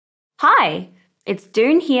Hi, it's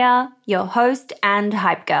Doone here, your host and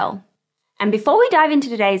hype girl. And before we dive into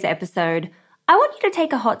today's episode, I want you to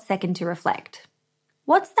take a hot second to reflect.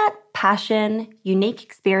 What's that passion, unique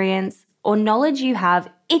experience, or knowledge you have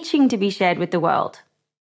itching to be shared with the world?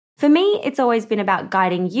 For me, it's always been about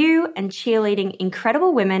guiding you and cheerleading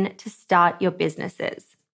incredible women to start your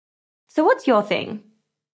businesses. So what's your thing?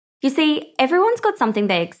 You see, everyone's got something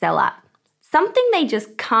they excel at, something they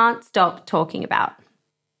just can't stop talking about.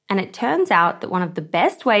 And it turns out that one of the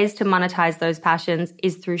best ways to monetize those passions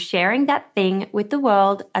is through sharing that thing with the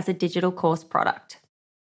world as a digital course product.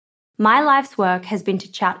 My life's work has been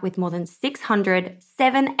to chat with more than 600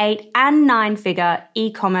 7, 8, and 9-figure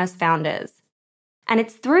e-commerce founders. And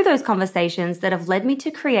it's through those conversations that have led me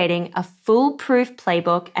to creating a foolproof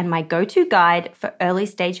playbook and my go-to guide for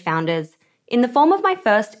early-stage founders in the form of my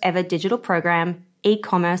first ever digital program,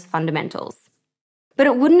 E-commerce Fundamentals. But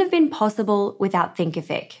it wouldn't have been possible without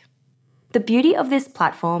Thinkific. The beauty of this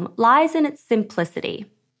platform lies in its simplicity.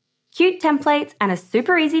 Cute templates and a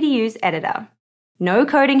super easy to use editor. No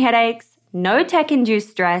coding headaches, no tech-induced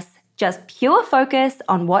stress, just pure focus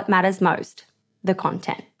on what matters most, the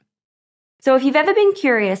content. So if you've ever been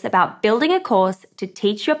curious about building a course to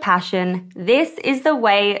teach your passion, this is the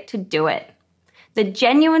way to do it. The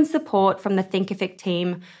genuine support from the Thinkific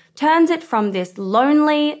team turns it from this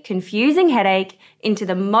lonely, confusing headache into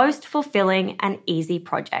the most fulfilling and easy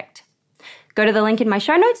project. Go to the link in my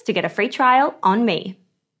show notes to get a free trial on me.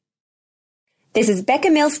 This is Becca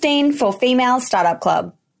Millstein for Female Startup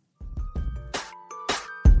Club.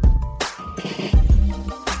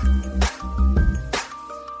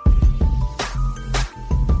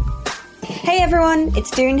 Hey everyone,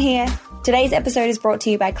 it's Doone here. Today's episode is brought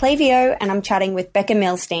to you by Klaviyo, and I'm chatting with Becca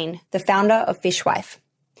Millstein, the founder of Fishwife.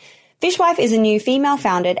 Fishwife is a new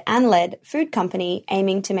female-founded and led food company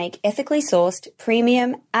aiming to make ethically sourced,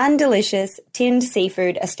 premium, and delicious tinned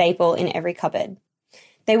seafood a staple in every cupboard.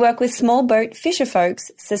 They work with small boat fisher folks,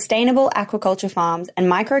 sustainable aquaculture farms, and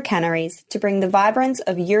micro canneries to bring the vibrance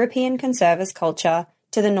of European conservist culture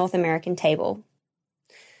to the North American table.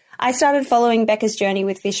 I started following Becca's journey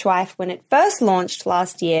with Fishwife when it first launched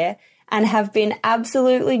last year and have been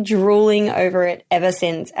absolutely drooling over it ever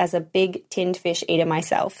since as a big tinned fish eater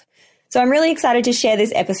myself. So I'm really excited to share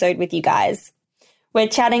this episode with you guys. We're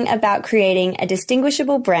chatting about creating a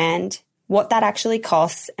distinguishable brand, what that actually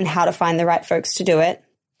costs and how to find the right folks to do it,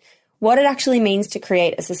 what it actually means to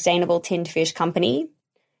create a sustainable tinned fish company,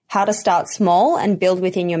 how to start small and build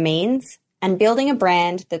within your means, and building a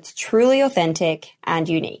brand that's truly authentic and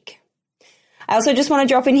unique. I also just want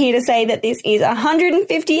to drop in here to say that this is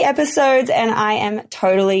 150 episodes and I am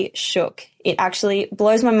totally shook. It actually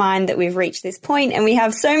blows my mind that we've reached this point and we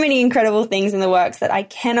have so many incredible things in the works that I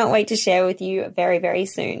cannot wait to share with you very, very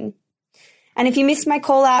soon. And if you missed my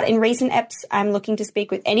call out in recent eps, I'm looking to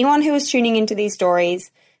speak with anyone who is tuning into these stories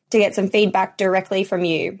to get some feedback directly from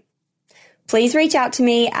you. Please reach out to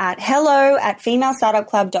me at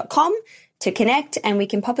hello@femalestartupclub.com to connect and we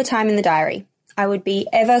can pop a time in the diary. I would be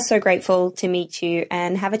ever so grateful to meet you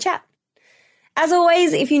and have a chat. As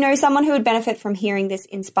always, if you know someone who would benefit from hearing this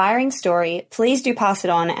inspiring story, please do pass it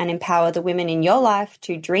on and empower the women in your life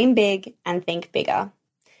to dream big and think bigger.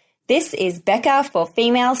 This is Becca for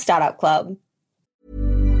Female Startup Club.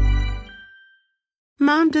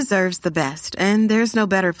 Mom deserves the best, and there's no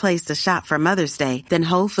better place to shop for Mother's Day than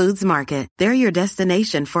Whole Foods Market. They're your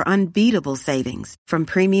destination for unbeatable savings, from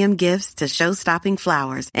premium gifts to show-stopping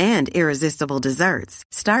flowers and irresistible desserts.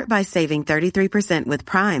 Start by saving 33% with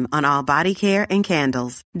Prime on all body care and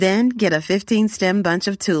candles. Then get a 15-stem bunch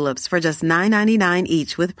of tulips for just $9.99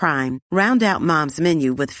 each with Prime. Round out Mom's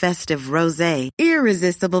menu with festive rosé,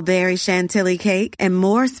 irresistible berry chantilly cake, and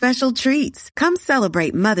more special treats. Come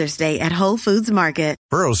celebrate Mother's Day at Whole Foods Market.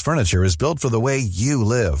 Burrow's furniture is built for the way you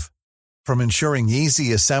live. From ensuring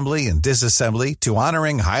easy assembly and disassembly to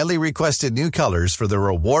honoring highly requested new colors for their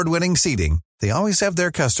award-winning seating, they always have their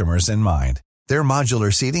customers in mind. Their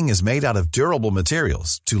modular seating is made out of durable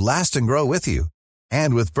materials to last and grow with you.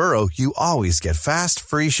 And with Burrow, you always get fast,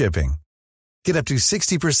 free shipping. Get up to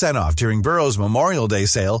 60% off during Burrow's Memorial Day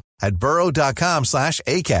sale at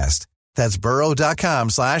burrow.com/ACAST. That's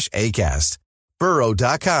burrow.com/ACAST.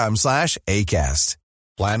 burrow.com/ACAST.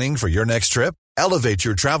 Planning for your next trip? Elevate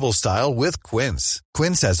your travel style with Quince.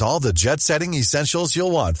 Quince has all the jet-setting essentials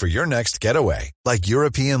you'll want for your next getaway, like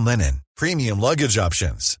European linen, premium luggage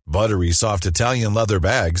options, buttery soft Italian leather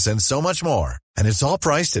bags, and so much more. And it's all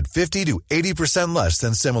priced at 50 to 80% less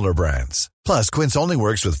than similar brands. Plus, Quince only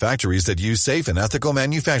works with factories that use safe and ethical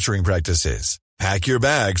manufacturing practices. Pack your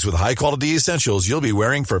bags with high-quality essentials you'll be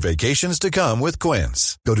wearing for vacations to come with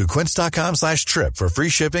Quince. Go to quince.com/trip for free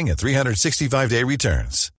shipping and 365-day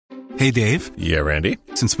returns. Hey, Dave. Yeah, Randy.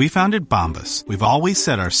 Since we founded Bombas, we've always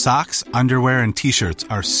said our socks, underwear, and T-shirts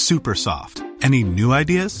are super soft. Any new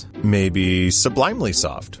ideas? Maybe sublimely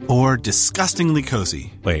soft. Or disgustingly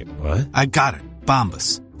cozy. Wait, what? I got it.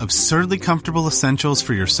 Bombas. Absurdly comfortable essentials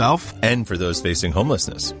for yourself and for those facing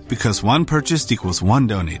homelessness. Because one purchased equals one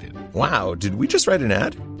donated. Wow, did we just write an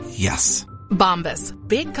ad? Yes. Bombas.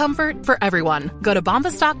 Big comfort for everyone. Go to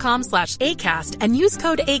bombas.com/ACAST and use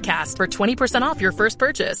code ACAST for 20% off your first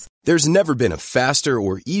purchase. There's never been a faster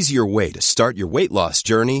or easier way to start your weight loss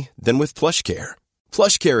journey than with PlushCare.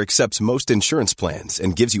 PlushCare accepts most insurance plans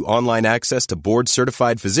and gives you online access to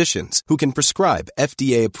board-certified physicians who can prescribe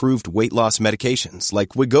FDA-approved weight loss medications like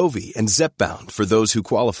Wegovy and Zepbound for those who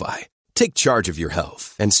qualify. Take charge of your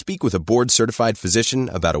health and speak with a board-certified physician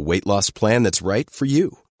about a weight loss plan that's right for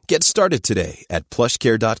you. Get started today at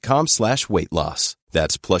plushcare.com/weight loss.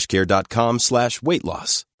 That's plushcare.com/weight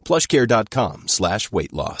loss.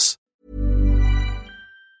 plushcare.com/weight loss.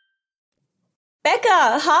 Becca,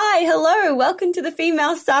 hi, hello, welcome to the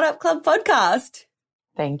Female Startup Club podcast.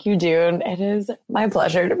 Thank you, June. It is my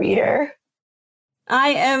pleasure to be here. I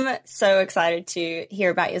am so excited to hear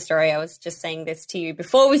about your story. I was just saying this to you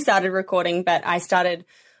before we started recording, but I started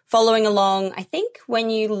following along. I think when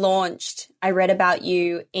you launched, I read about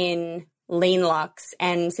you in Lean Lux,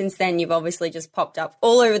 and since then you've obviously just popped up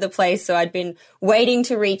all over the place. So I'd been waiting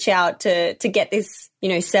to reach out to get this,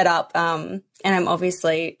 set up. And I'm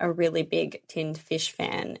obviously a really big tinned fish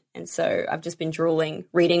fan. And so I've just been drooling,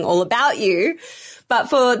 reading all about you.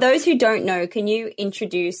 But for those who don't know, can you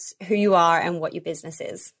introduce who you are and what your business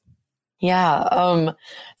is? Yeah.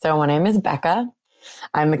 So my name is Becca.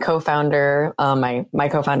 I'm the co-founder. My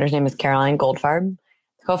co-founder's name is Caroline Goldfarb,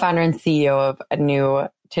 co-founder and CEO of a new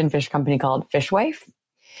tin fish company called Fishwife.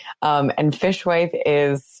 And Fishwife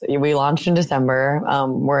we launched in December.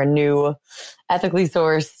 We're a new ethically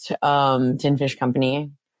sourced tin fish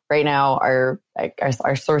company. Right now, our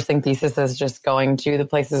sourcing thesis is just going to the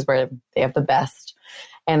places where they have the best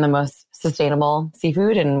and the most sustainable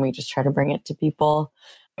seafood. And we just try to bring it to people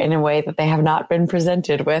in a way that they have not been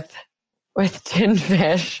presented with tin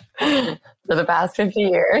fish for the past 50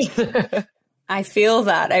 years. I feel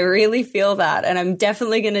that. I really feel that. And I'm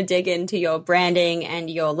definitely going to dig into your branding and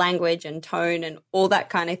your language and tone and all that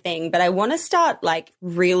kind of thing. But I want to start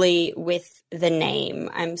really with the name.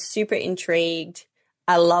 I'm super intrigued.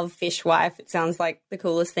 I love Fishwife. It sounds like the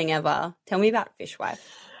coolest thing ever. Tell me about Fishwife.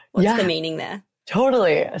 What's the meaning there?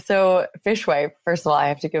 Totally. So Fishwife, first of all, I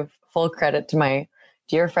have to give full credit to my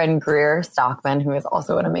dear friend Greer Stockman, who is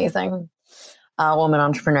also an amazing woman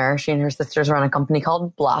entrepreneur. She and her sisters run a company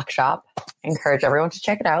called Block Shop. I encourage everyone to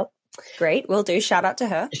check it out. Great. Will do. Shout out to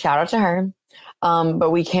her. Shout out to her. But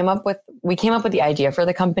we came up with the idea for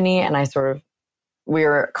the company, and we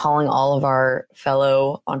were calling all of our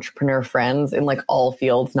fellow entrepreneur friends in all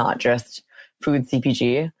fields, not just food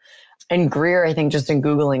CPG. And Greer, I think just in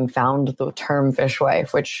Googling, found the term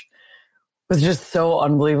Fishwife, which was just so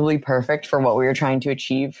unbelievably perfect for what we were trying to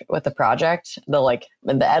achieve with the project. The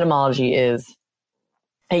etymology is,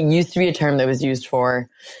 it used to be a term that was used for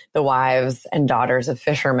the wives and daughters of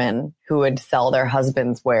fishermen who would sell their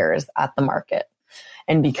husbands' wares at the market.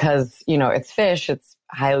 And because, it's fish, it's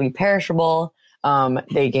highly perishable.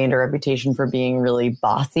 They gained a reputation for being really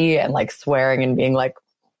bossy and swearing and being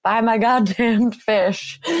buy my goddamn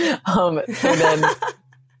fish. So then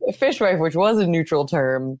Fishwife, which was a neutral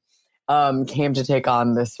term, came to take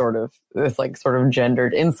on this sort of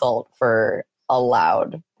gendered insult for a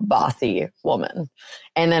loud, bossy woman.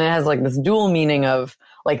 And then it has this dual meaning of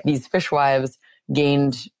these fishwives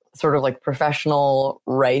gained sort of professional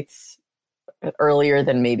rights earlier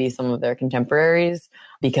than maybe some of their contemporaries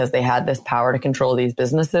because they had this power to control these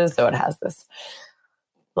businesses. So it has this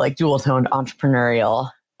dual toned entrepreneurial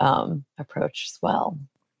approach as well.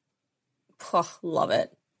 Oh, love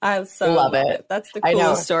it. I so love it. That's the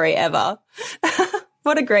coolest story ever.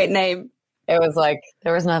 What a great name. It was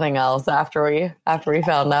there was nothing else after we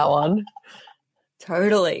found that one.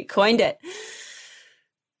 Totally. Coined it.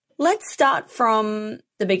 Let's start from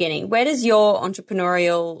the beginning. Where does your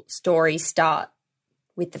entrepreneurial story start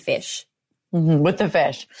with the fish? Mm-hmm, with the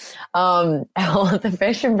fish. The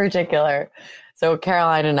fish in particular. So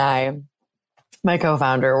Caroline and I, my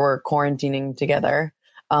co-founder, were quarantining together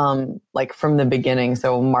from the beginning.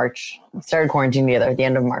 So started quarantining together at the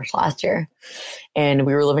end of March last year. And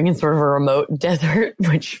we were living in sort of a remote desert,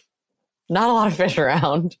 which not a lot of fish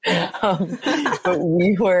around. But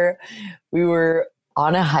we were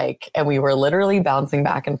on a hike and we were literally bouncing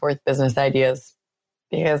back and forth business ideas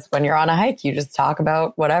because when you're on a hike, you just talk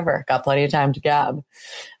about whatever, got plenty of time to gab.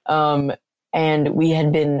 And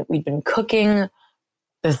we'd been cooking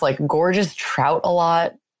this like gorgeous trout a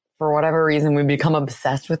lot. For whatever reason, we become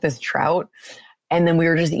obsessed with this trout. And then we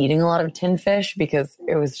were just eating a lot of tinned fish because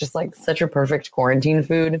it was just like such a perfect quarantine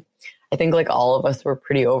food. I think like all of us were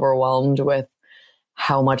pretty overwhelmed with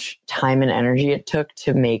how much time and energy it took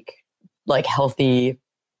to make like healthy,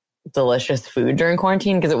 delicious food during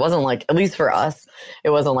quarantine. Because it wasn't like, at least for us, it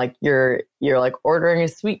wasn't like you're like ordering a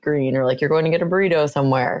sweet green or like you're going to get a burrito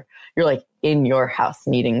somewhere. You're like in your house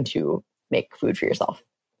needing to make food for yourself.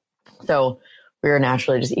 So we were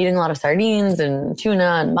naturally just eating a lot of sardines and tuna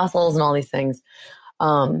and mussels and all these things.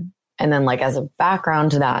 And then like as a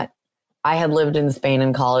background to that, I had lived in Spain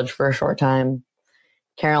in college for a short time.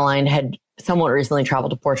 Caroline had somewhat recently traveled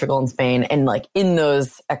to Portugal and Spain. And like in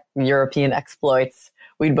those European exploits,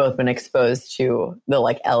 we'd both been exposed to the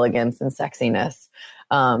like elegance and sexiness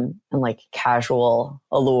and like casual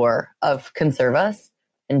allure of conservas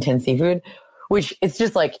and tinned seafood, which it's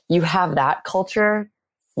just like you have that culture,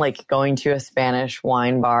 like going to a Spanish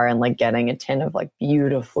wine bar and like getting a tin of like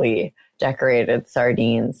beautifully decorated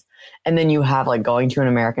sardines. And then you have like going to an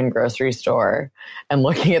American grocery store and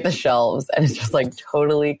looking at the shelves and it's just like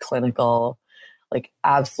totally clinical, like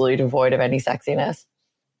absolutely devoid of any sexiness.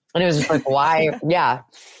 And it was just like, why? Yeah.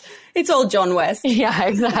 It's all John West. Yeah,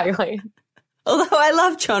 exactly. Although I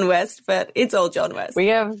love John West, but it's all John West. We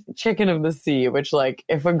have chicken of the sea, which like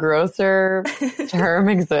if a grosser term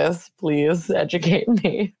exists, please educate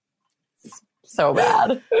me. So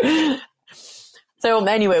bad. So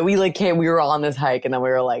anyway, we were on this hike and then we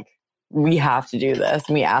were like, we have to do this.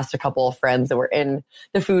 And we asked a couple of friends that were in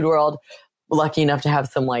the food world, lucky enough to have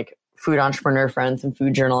some like food entrepreneur friends and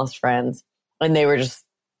food journalist friends. And they were just,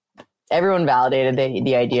 everyone validated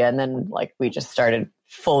the idea. And then like, we just started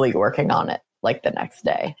fully working on it like the next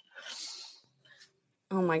day.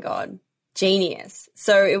 Oh my God. Genius.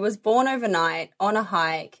 So it was born overnight on a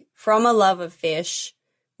hike from a love of fish,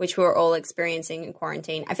 which we were all experiencing in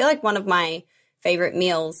quarantine. I feel like one of my favorite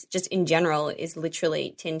meals just in general is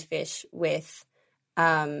literally tinned fish with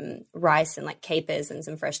rice and like capers and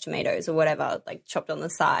some fresh tomatoes or whatever, like chopped on the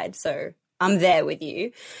side. So I'm there with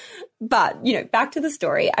you. But, you know, back to the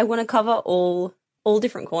story. I want to cover all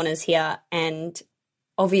different corners here. And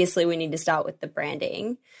obviously we need to start with the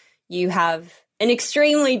branding. You have an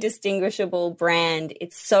extremely distinguishable brand.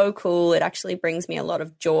 It's so cool. It actually brings me a lot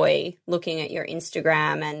of joy looking at your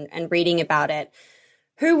Instagram and reading about it.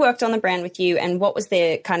 Who worked on the brand with you and what was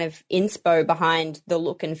the kind of inspo behind the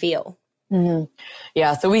look and feel? Mm-hmm.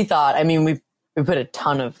 Yeah, so we thought, I mean, we put a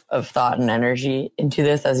ton of thought and energy into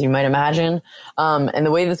this, as you might imagine. And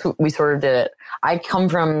the way we sort of did it, I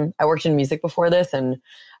worked in music before this and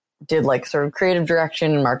did like sort of creative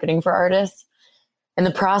direction and marketing for artists. And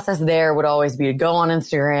the process there would always be to go on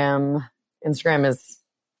Instagram. Instagram is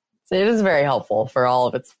very helpful for all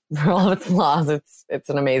of its flaws. It's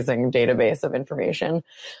an amazing database of information.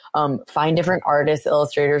 Find different artists,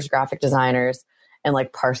 illustrators, graphic designers, and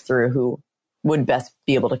like parse through who would best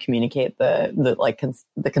be able to communicate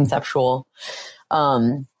the conceptual,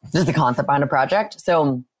 just the concept behind a project.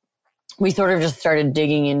 So we sort of just started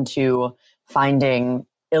digging into finding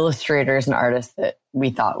illustrators and artists that we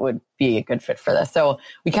thought would be a good fit for this. So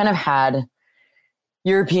we kind of had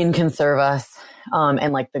European conservas,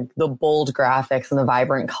 and like the bold graphics and the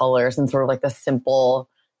vibrant colors and sort of like the simple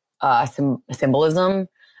symbolism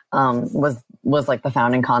was like the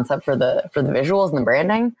founding concept for the visuals and the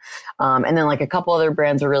branding. And then like a couple other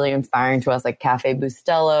brands were really inspiring to us, like Cafe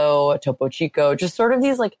Bustelo, Topo Chico, just sort of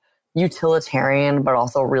these like utilitarian but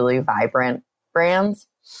also really vibrant brands.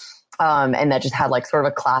 And that just had like sort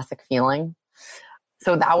of a classic feeling.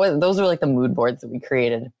 So those were like the mood boards that we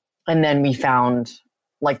created. And then we found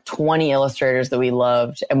like 20 illustrators that we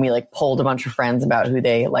loved and we like polled a bunch of friends about who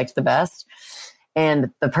they liked the best.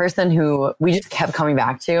 And the person who we just kept coming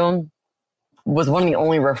back to was one of the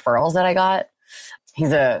only referrals that I got.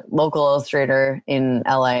 He's a local illustrator in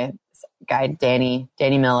LA, this guy, Danny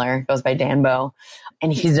Miller, goes by Danbo.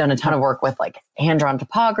 And he's done a ton of work with like hand-drawn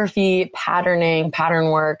topography, patterning,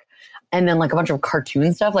 pattern work, and then like a bunch of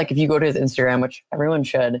cartoon stuff. Like if you go to his Instagram, which everyone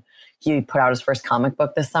should, he put out his first comic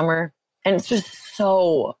book this summer. And it's just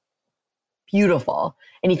so beautiful.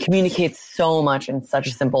 And he communicates so much in such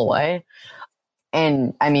a simple way.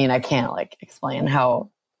 And I mean, I can't like explain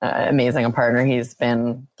how amazing a partner he's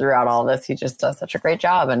been throughout all this. He just does such a great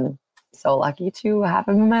job and so lucky to have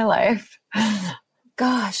him in my life.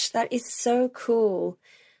 Gosh, that is so cool.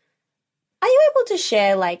 Are you able to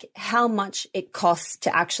share like how much it costs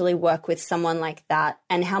to actually work with someone like that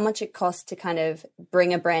and how much it costs to kind of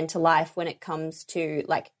bring a brand to life when it comes to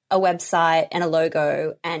like a website and a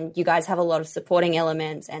logo, and you guys have a lot of supporting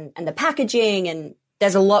elements and the packaging, and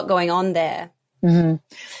there's a lot going on there. Mm-hmm.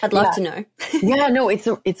 I'd love to know. Yeah, no,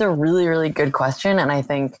 it's a really, really good question. And I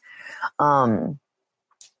think I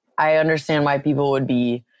understand why people would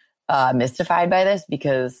be mystified by this,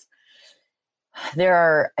 because there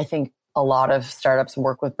are, I think, a lot of startups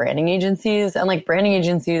work with branding agencies, and like branding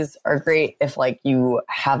agencies are great if like you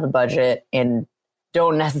have the budget and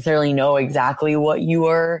don't necessarily know exactly what you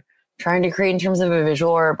are trying to create in terms of a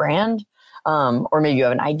visual or a brand. Or maybe you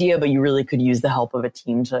have an idea, but you really could use the help of a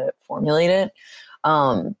team to formulate it.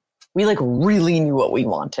 We like really knew what we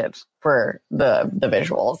wanted for the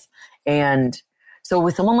visuals. And so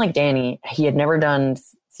with someone like Danny, he had never done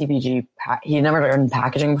CPG, he had never done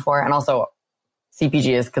packaging before. And also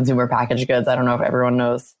CPG is consumer packaged goods. I don't know if everyone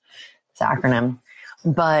knows this acronym,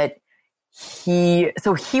 but he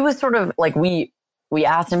was sort of like, we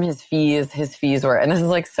asked him his fees. His fees were, and this is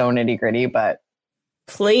like so nitty gritty, but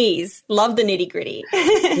please, love the nitty gritty.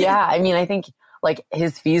 Yeah. I mean, I think like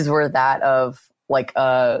his fees were that of like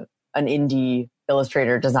an indie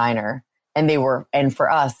illustrator designer. And for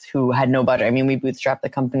us who had no budget, I mean, we bootstrapped the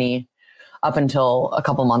company up until a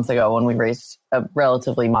couple months ago when we raised a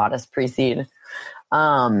relatively modest pre-seed.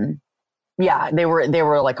 Yeah, they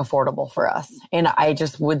were like affordable for us. And I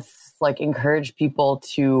just would like encourage people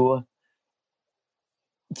to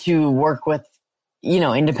work with, you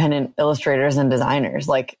know, independent illustrators and designers.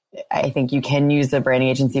 Like, I think you can use a branding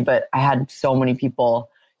agency, but I had so many people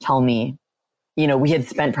tell me, you know, we had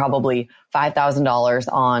spent probably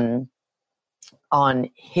 $5,000 on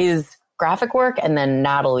his graphic work. And then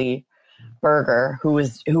Natalie Berger, who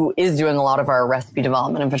is doing a lot of our recipe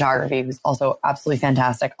development and photography, who's also absolutely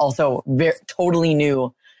fantastic, also totally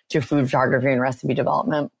new to food photography and recipe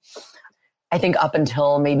development. I think up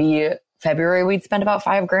until maybe February, we'd spent about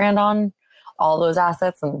 $5,000 on all those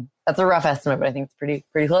assets. And that's a rough estimate, but I think it's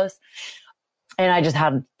pretty close. And I just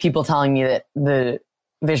had people telling me that the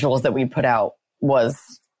visuals that we put out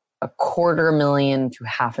was $250,000 to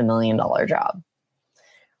 $500,000 job,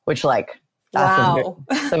 which like,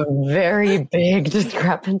 that's a very big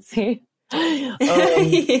discrepancy.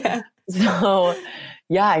 Yeah. So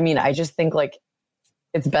yeah, I mean, I just think like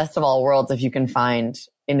it's best of all worlds if you can find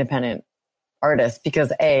independent artists,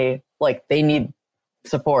 because like they need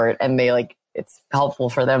support, and they like, it's helpful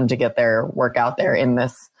for them to get their work out there in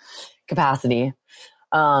this capacity.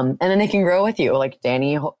 And then they can grow with you. Like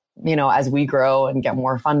Danny, you know, as we grow and get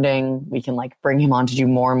more funding, we can like bring him on to do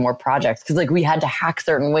more and more projects. Cause like we had to hack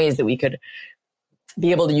certain ways that we could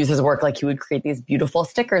be able to use his work. Like he would create these beautiful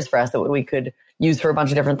stickers for us that we could use for a bunch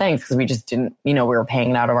of different things. Cause we just didn't, you know, we were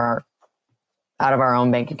paying it out of our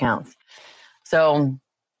own bank accounts. So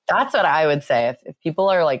that's what I would say. If people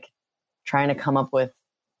are like trying to come up with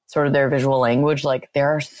sort of their visual language, like there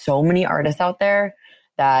are so many artists out there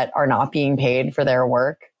that are not being paid for their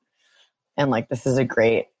work. And like, this is a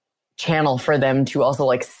great channel for them to also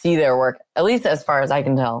like see their work, at least as far as I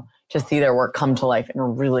can tell, to see their work come to life in a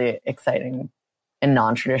really exciting and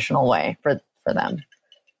non-traditional way for them.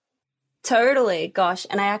 Totally. Gosh.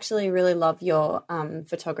 And I actually really love your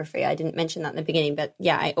photography. I didn't mention that in the beginning, but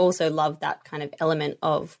yeah, I also love that kind of element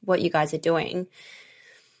of what you guys are doing.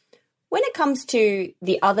 When it comes to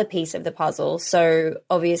the other piece of the puzzle, so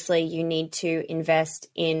obviously you need to invest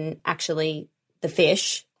in actually the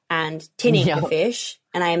fish and tinning the fish.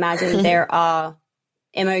 And I imagine there are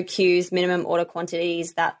MOQs, minimum order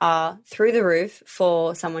quantities, that are through the roof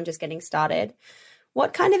for someone just getting started.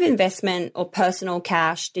 What kind of investment or personal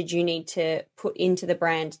cash did you need to put into the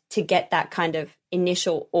brand to get that kind of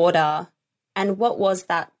initial order? And what was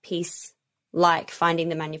that piece like, finding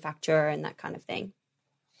the manufacturer and that kind of thing?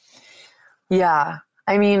 Yeah.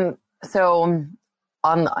 I mean, so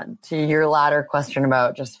to your latter question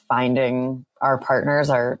about just finding our partners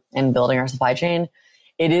and building our supply chain,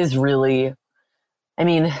 it is really, I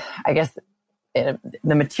mean, I guess the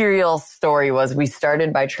material story was we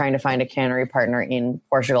started by trying to find a cannery partner in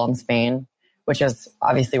Portugal and Spain, which is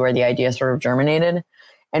obviously where the idea sort of germinated.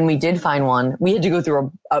 And we did find one. We had to go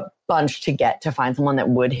through a bunch to find someone that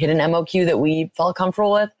would hit an MOQ that we felt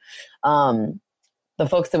comfortable with. The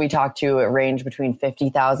folks that we talked to, it ranged between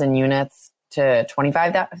 50,000 units to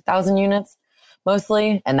 25,000 units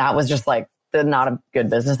mostly. And that was just like not a good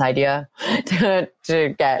business idea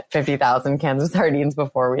to get 50,000 cans of sardines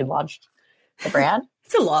before we launched the brand.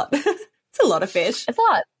 It's a lot. It's a lot of fish. It's a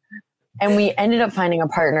lot. And we ended up finding a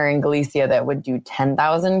partner in Galicia that would do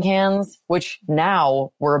 10,000 cans, which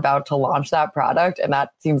now we're about to launch that product. And that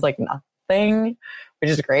seems like thing, which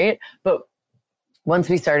is great. But once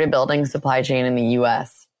we started building supply chain in the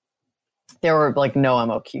US, there were like no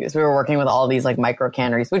MOQs. We were working with all these like micro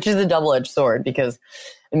canneries, which is a double-edged sword because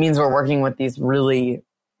it means we're working with these really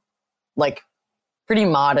like pretty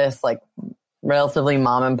modest, like relatively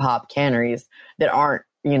mom and pop canneries that aren't,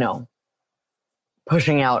 you know,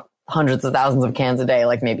 pushing out hundreds of thousands of cans a day,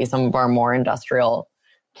 like maybe some of our more industrial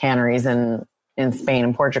canneries in Spain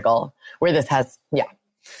and Portugal, where this has,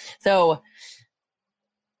 So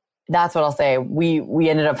that's what I'll say. We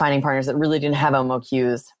ended up finding partners that really didn't have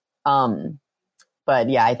MOQs. But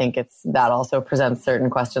yeah, I think that also presents certain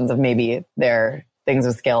questions of maybe there are things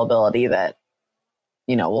with scalability that,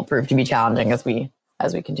 you know, will prove to be challenging as we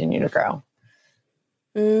continue to grow.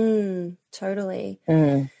 Totally.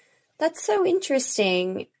 Mm-hmm. That's so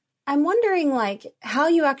interesting. I'm wondering like how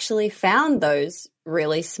you actually found those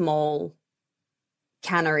really small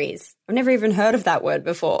canneries. I've never even heard of that word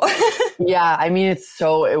before. Yeah. I mean, it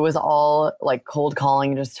was all like cold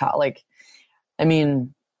calling,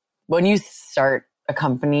 when you start a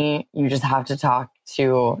company, you just have to talk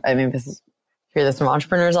to, hear this from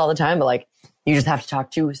entrepreneurs all the time, but like, you just have to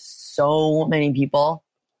talk to so many people.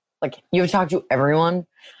 Like you have to talk to everyone.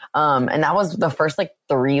 And that was the first like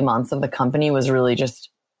 3 months of the company was really just,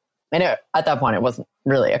 at that point, it wasn't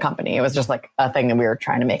really a company. It was just like a thing that we were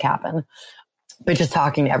trying to make happen, but just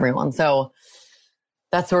talking to everyone. So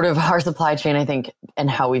that's sort of our supply chain, I think, and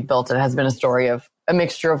how we've built it has been a story of a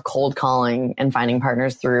mixture of cold calling and finding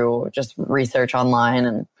partners through just research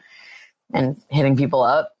online and hitting people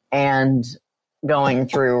up and going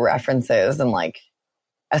through references and like,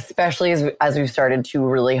 especially as we've started to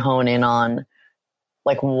really hone in on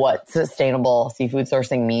like what sustainable seafood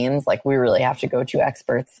sourcing means, like we really have to go to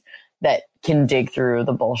experts that can dig through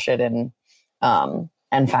the bullshit and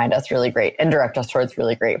find us really great and direct us towards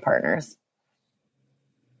really great partners.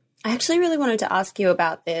 I actually really wanted to ask you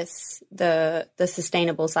about this, the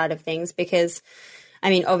sustainable side of things, because I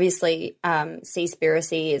mean, obviously,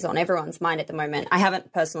 Seaspiracy is on everyone's mind at the moment. I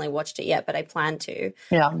haven't personally watched it yet, but I plan to.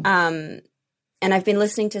 Yeah. And I've been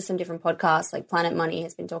listening to some different podcasts, like Planet Money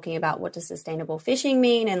has been talking about what does sustainable fishing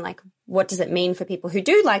mean and like what does it mean for people who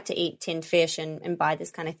do like to eat tinned fish and buy this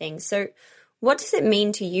kind of thing. So what does it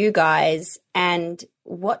mean to you guys, and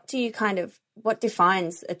what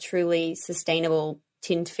defines a truly sustainable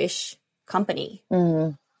tinned fish company?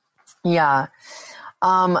 Mm-hmm. Yeah.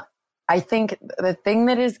 I think the thing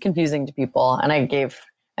that is confusing to people, and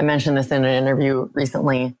I mentioned this in an interview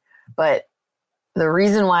recently, but the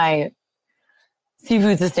reason why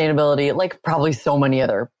seafood sustainability, like probably so many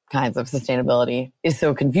other kinds of sustainability, is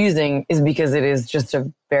so confusing is because it is just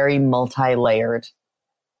a very multi-layered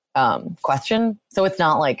question. So it's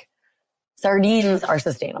not like sardines are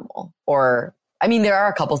sustainable, or, I mean, there are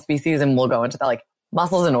a couple species and we'll go into that, like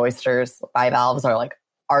mussels and oysters, bivalves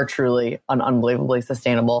are truly an unbelievably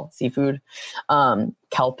sustainable seafood.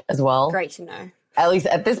 Kelp as well. Great to know. At least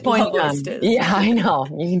at this point. Yeah, I know.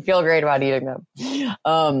 You can feel great about eating them.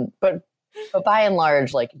 But by and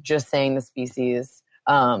large, like just saying the species,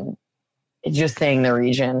 just saying the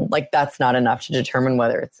region, like that's not enough to determine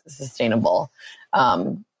whether it's sustainable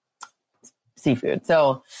seafood.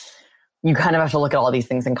 So you kind of have to look at all these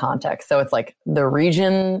things in context. So it's like the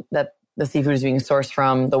region that the seafood is being sourced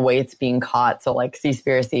from, the way it's being caught. So like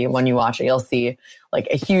Seaspiracy, when you watch it, you'll see like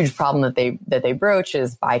a huge problem that they broach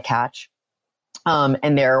is bycatch.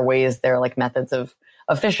 And there are like methods of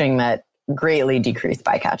fishing that greatly decrease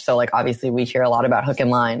bycatch. So like obviously we hear a lot about hook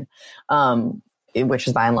and line, which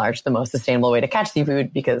is by and large the most sustainable way to catch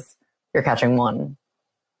seafood because you're catching one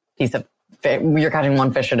piece of fish, you're catching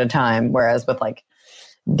one fish at a time. Whereas with like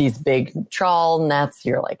these big trawl nets,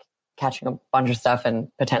 you're like catching a bunch of stuff and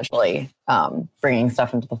potentially bringing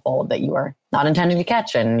stuff into the fold that you are not intending to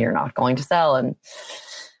catch and you're not going to sell, and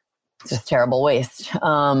it's just terrible waste.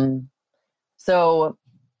 So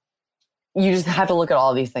you just have to look at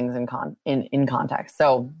all these things in context.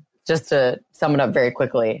 So just to sum it up very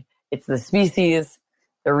quickly, it's the species,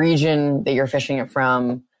 the region that you're fishing it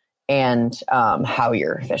from, and how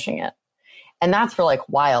you're fishing it. And that's for like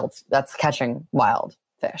that's catching wild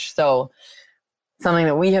fish. So something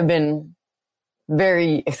that we have been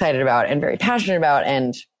very excited about and very passionate about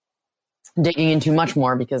and digging into much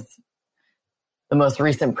more, because the most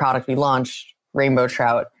recent product we launched, rainbow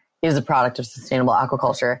trout, is a product of sustainable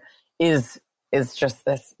aquaculture, is just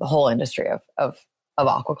the whole industry of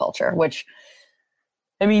aquaculture, which,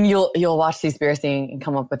 I mean, you'll watch Seaspiracy and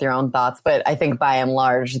come up with your own thoughts, but I think by and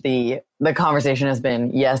large, the conversation has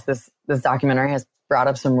been, yes, this documentary has brought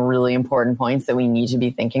up some really important points that we need to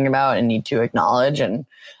be thinking about and need to acknowledge, and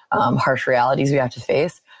harsh realities we have to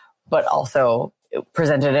face. But also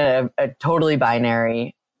presented a totally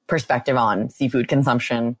binary perspective on seafood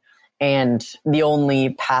consumption. And the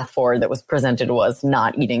only path forward that was presented was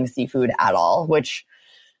not eating seafood at all, which,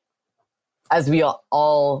 as we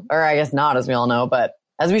all, or I guess not as we all know, but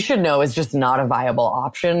as we should know, is just not a viable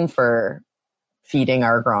option for feeding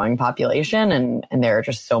our growing population. And there are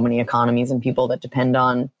just so many economies and people that depend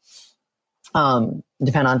on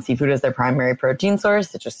seafood as their primary protein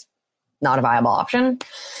source. It's just not a viable option.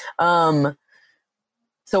 So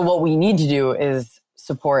what we need to do is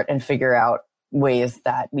support and figure out ways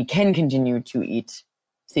that we can continue to eat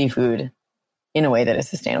seafood in a way that is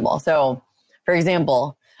sustainable. So, for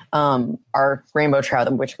example, our rainbow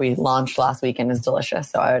trout, which we launched last weekend, is delicious.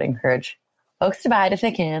 So I would encourage folks to buy it if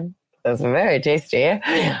they can. It's very tasty.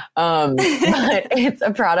 But it's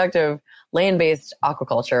a product of land-based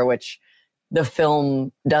aquaculture, which the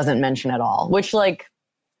film doesn't mention at all, which, like,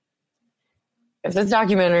 if this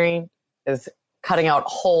documentary is cutting out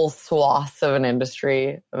whole swaths of an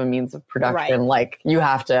industry, of a means of production, like, your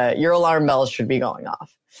alarm bells should be going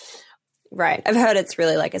off. Right. I've heard it's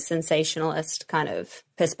really like a sensationalist kind of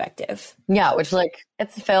perspective. Yeah, which, like,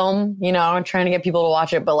 it's a film, trying to get people to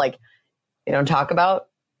watch it, but, like, they don't talk about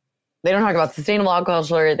sustainable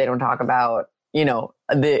aquaculture. They don't talk about,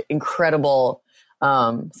 the incredible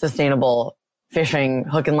sustainable fishing,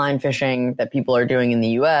 hook and line fishing that people are doing in the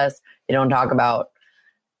US. They don't talk about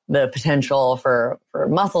the potential for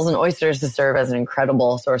mussels and oysters to serve as an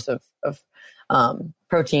incredible source of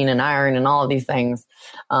protein and iron and all of these things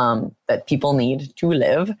that people need to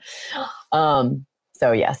live.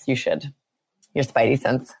 So yes, you should. Your spidey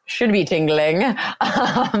sense should be tingling.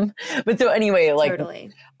 But so anyway, like,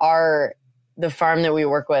 totally. The farm that we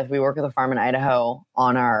work with a farm in Idaho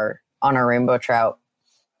on our rainbow trout,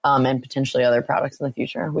 and potentially other products in the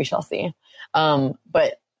future. We shall see.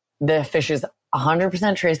 But the fish is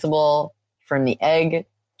 100% traceable from the egg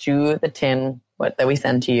to the tin that we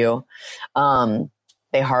send to you.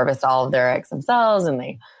 They harvest all of their eggs themselves, and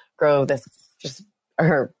they grow they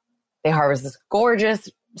harvest this gorgeous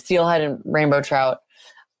steelhead and rainbow trout.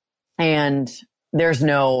 And there's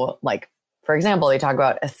no, like, for example, they talk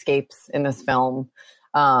about escapes in this film,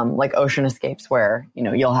 like ocean escapes where,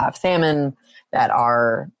 you'll have salmon that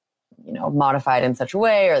are, modified in such a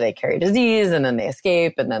way, or they carry disease and then they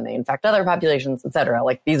escape and then they infect other populations, et cetera.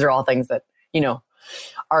 Like, these are all things that,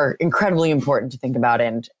 are incredibly important to think about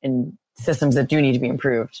and systems that do need to be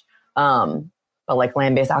improved. But like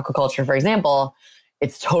land-based aquaculture, for example, it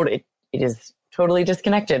is totally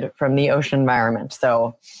disconnected from the ocean environment.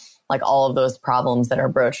 So, like, all of those problems that are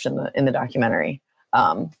broached in the documentary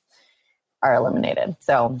are eliminated.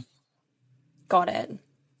 So, got it.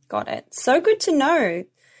 So good to know.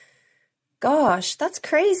 Gosh, that's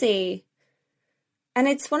crazy. And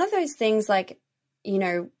it's one of those things, like,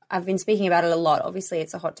 I've been speaking about it a lot. Obviously,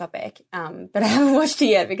 it's a hot topic, but I haven't watched it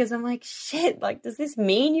yet because I'm like, shit, like, does this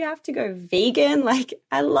mean you have to go vegan? Like,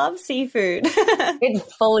 I love seafood. It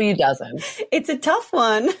fully doesn't. It's a tough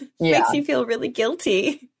one. Yeah. Makes you feel really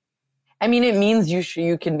guilty. I mean, it means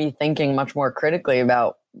you can be thinking much more critically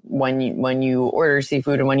about when you order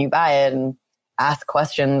seafood and when you buy it, and ask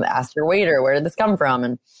questions, ask your waiter, where did this come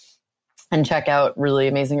from? And check out really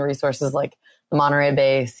amazing resources like the Monterey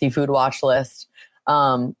Bay Seafood Watch List,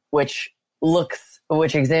 which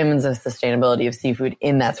examines the sustainability of seafood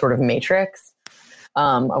in that sort of matrix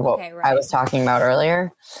of what I was talking about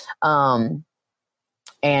earlier,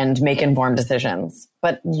 and make informed decisions.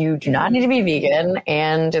 But you do not need to be vegan,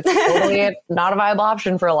 and it's totally not a viable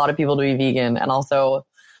option for a lot of people to be vegan. And also,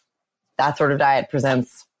 that sort of diet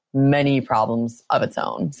presents many problems of its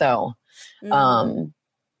own. So,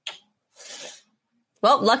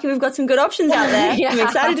 well, lucky we've got some good options out there. Yeah. I'm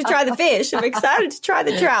excited to try the fish. I'm excited to try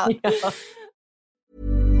the trout. Yeah.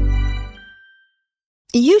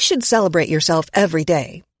 You should celebrate yourself every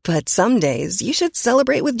day, but some days you should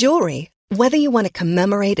celebrate with jewelry. Whether you want to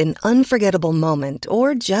commemorate an unforgettable moment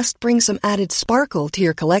or just bring some added sparkle to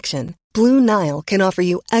your collection, Blue Nile can offer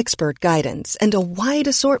you expert guidance and a wide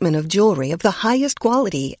assortment of jewelry of the highest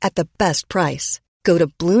quality at the best price. Go to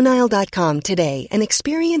BlueNile.com today and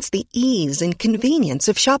experience the ease and convenience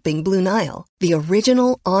of shopping Blue Nile, the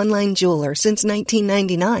original online jeweler since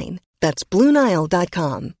 1999. That's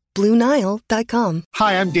BlueNile.com. BlueNile.com.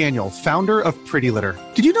 Hi, I'm Daniel, founder of Pretty Litter.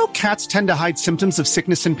 Did you know cats tend to hide symptoms of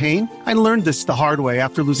sickness and pain? I learned this the hard way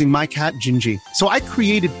after losing my cat, Gingy. So I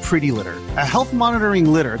created Pretty Litter, a health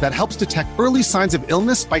monitoring litter that helps detect early signs of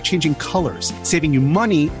illness by changing colors, saving you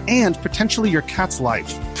money and potentially your cat's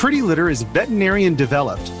life. Pretty Litter is veterinarian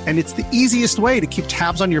developed, and it's the easiest way to keep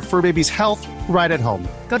tabs on your fur baby's health right at home.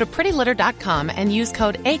 Go to prettylitter.com and use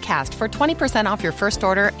code ACAST for 20% off your first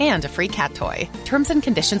order and a free cat toy. Terms and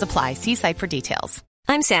conditions apply. See site for details.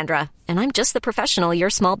 I'm Sandra, and I'm just the professional your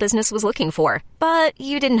small business was looking for. But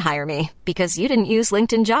you didn't hire me because you didn't use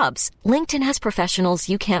LinkedIn Jobs. LinkedIn has professionals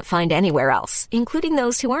you can't find anywhere else, including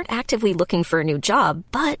those who aren't actively looking for a new job,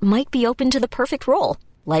 but might be open to the perfect role,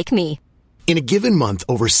 like me. In a given month,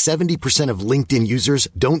 over 70% of LinkedIn users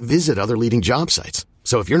don't visit other leading job sites.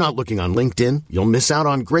 So if you're not looking on LinkedIn, you'll miss out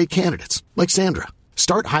on great candidates like Sandra.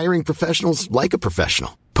 Start hiring professionals like a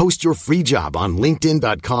professional. Post your free job on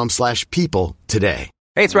linkedin.com/people today.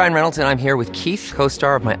 Hey, it's Ryan Reynolds, and I'm here with Keith,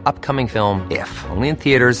 co-star of my upcoming film, If, only in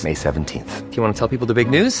theaters May 17th. Do you want to tell people the big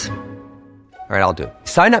news? All right, I'll do it.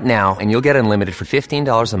 Sign up now and you'll get unlimited for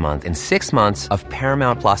 $15 a month and 6 months of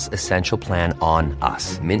Paramount Plus Essential Plan on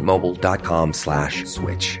us.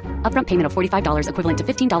 MintMobile.com/switch. Upfront payment of $45 equivalent to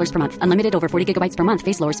 $15 per month. Unlimited over 40 gigabytes per month.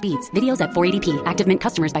 Face lower speeds. Videos at 480p. Active Mint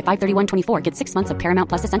customers by 531.24 get 6 months of Paramount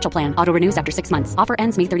Plus Essential Plan. Auto renews after 6 months. Offer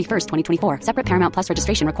ends May 31st, 2024. Separate Paramount Plus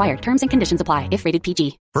registration required. Terms and conditions apply if rated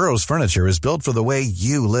PG. Burrow's furniture is built for the way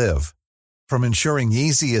you live. From ensuring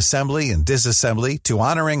easy assembly and disassembly to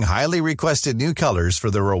honoring highly requested new colors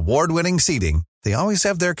for their award-winning seating, they always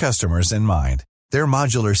have their customers in mind. Their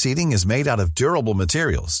modular seating is made out of durable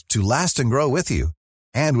materials to last and grow with you.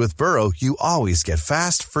 And with Burrow, you always get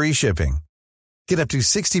fast, free shipping. Get up to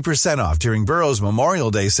 60% off during Burrow's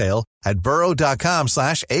Memorial Day sale at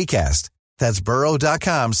burrow.com/ACAST. That's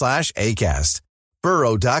burrow.com/ACAST.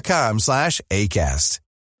 burrow.com/ACAST.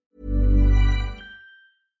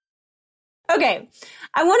 Okay,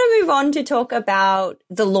 I want to move on to talk about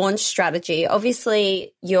the launch strategy.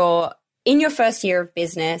 Obviously, you're in your first year of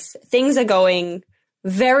business. Things are going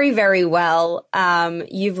very, very well.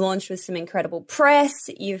 You've launched with some incredible press.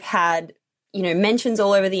 You've had, mentions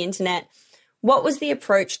all over the internet. What was the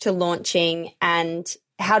approach to launching, and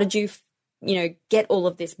how did you, get all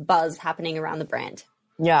of this buzz happening around the brand?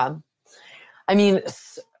 Yeah. I mean,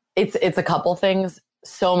 it's a couple things.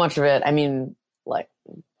 So much of it,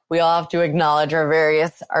 we all have to acknowledge our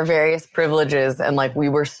various privileges. And we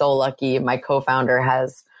were so lucky. My co-founder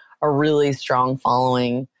has a really strong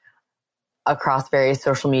following across various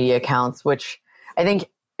social media accounts, which I think,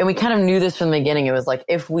 and we kind of knew this from the beginning. It was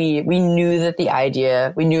if we knew that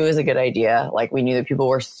we knew it was a good idea. We knew that people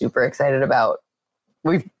were super excited about,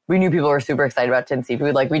 we knew people were super excited about Tin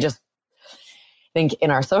Seafood. We just think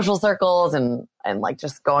in our social circles and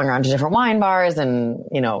just going around to different wine bars, and,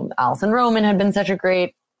 Alison Roman had been such a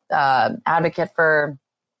great advocate for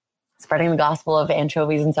spreading the gospel of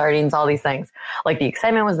anchovies and sardines, all these things. The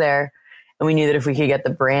excitement was there, and we knew that if we could get the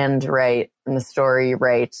brand right and the story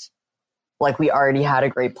right, we already had a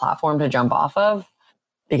great platform to jump off of,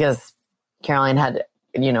 because Caroline had,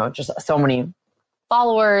 just so many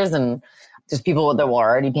followers and just people that were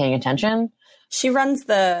already paying attention. She runs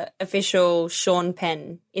the official Sean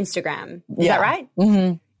Penn Instagram. Is that right?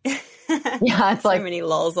 Mm-hmm. Yeah, it's so many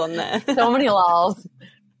lols on there. So many lols.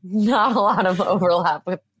 Not a lot of overlap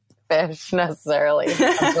with fish necessarily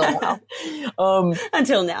until now.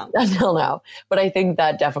 Until now. But I think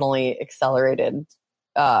that definitely accelerated.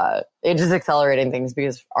 It just accelerated things,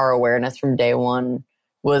 because our awareness from day one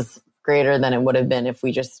was greater than it would have been if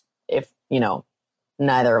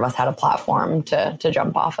neither of us had a platform to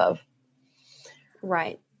jump off of.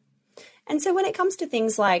 Right. And so when it comes to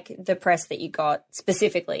things like the press that you got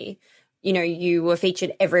specifically, you were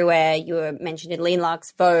featured everywhere. You were mentioned in Lean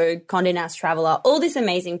Luxe, Vogue, Condé Nast Traveler, all this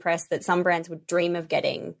amazing press that some brands would dream of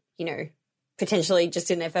getting, potentially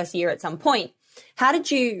just in their first year at some point. How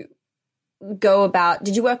did you go about,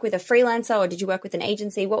 did you work with a freelancer or did you work with an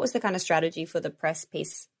agency? What was the kind of strategy for the press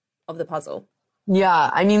piece of the puzzle?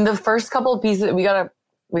 Yeah. The first couple of pieces, we got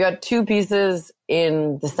 2 pieces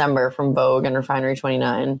in December from Vogue and Refinery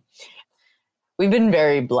 29. We've been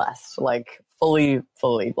very blessed, fully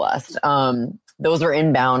blessed. Those were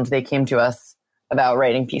inbound. They came to us about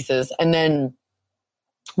writing pieces. And then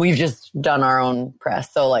we've just done our own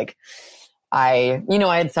press. So I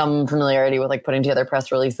had some familiarity with putting together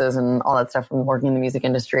press releases and all that stuff from working in the music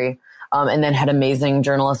industry. And then had amazing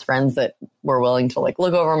journalist friends that were willing to look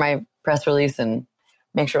over my press release and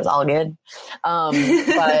make sure it was all good.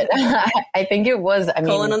 But I think it was,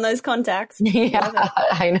 calling on those contacts. Yeah,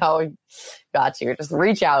 I know. Got you. Just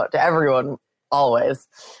reach out to everyone always.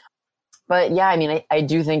 But yeah, I mean, I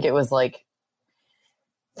do think it was like,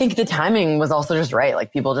 I think the timing was also just right.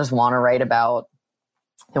 Like people just want to write about,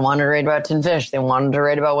 they wanted to write about Tin Fish. They wanted to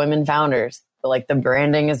write about women founders. But like the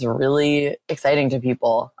branding is really exciting to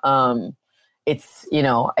people. It's, you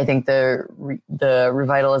know, I think the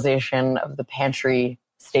revitalization of the pantry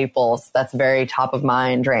staples, that's very top of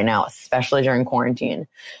mind right now, especially during quarantine.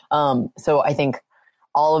 So I think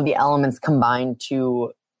all of the elements combined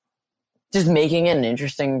to just making it an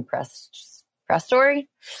interesting press story.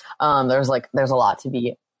 There's a lot to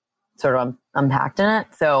be sort of unpacked in it.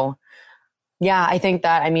 So yeah, I think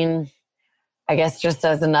that, I mean, I guess just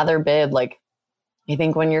as another bid, like, I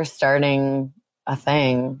think when you're starting a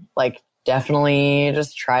thing, like definitely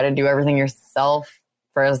just try to do everything yourself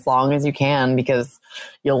for as long as you can, because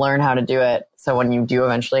you'll learn how to do it. So when you do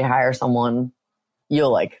eventually hire someone,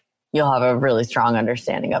 you'll have a really strong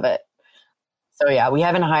understanding of it. So yeah, we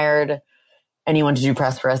haven't hired anyone to do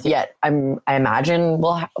press for us yet. I imagine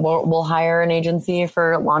we'll hire an agency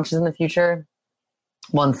for launches in the future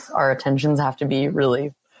once our attentions have to be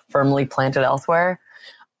really firmly planted elsewhere.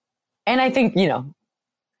 And I think, you know,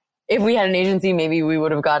 if we had an agency, maybe we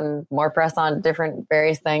would have gotten more press on different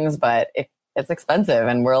various things, but it's expensive.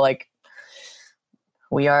 And we're like,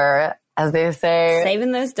 we are, as they say,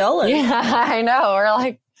 saving those dollars. Yeah, I know. We're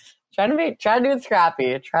like trying to do it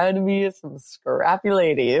scrappy, trying to be some scrappy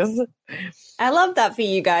ladies. I love that for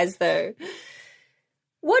you guys though.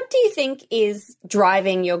 What do you think is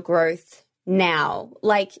driving your growth now?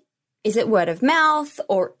 Like, is it word of mouth,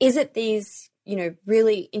 or is it these, you know,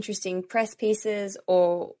 really interesting press pieces,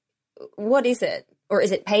 or what is it? Or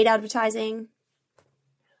is it paid advertising?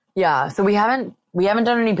 Yeah, so we haven't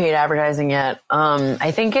done any paid advertising yet.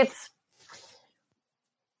 I think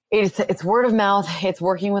it's word of mouth. It's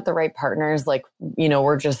working with the right partners. Like, you know,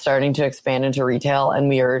 we're just starting to expand into retail, and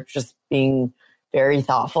we are just being very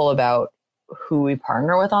thoughtful about who we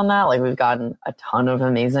partner with on that. Like, we've gotten a ton of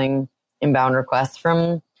amazing inbound requests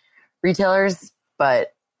from retailers,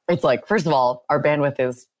 but it's like, first of all, our bandwidth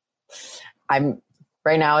is,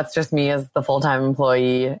 right now it's just me as the full-time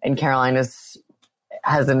employee, and Caroline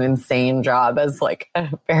has an insane job as like a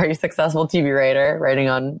very successful TV writer, writing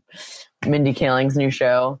on Mindy Kaling's new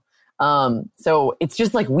show. So it's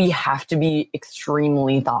just like, we have to be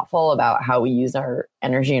extremely thoughtful about how we use our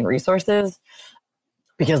energy and resources,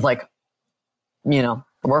 because like, you know,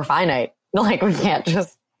 we're finite. Like, we can't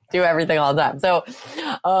just do everything all the time.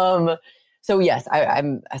 So yes,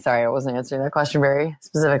 I'm sorry, I wasn't answering that question very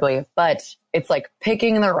specifically, but it's like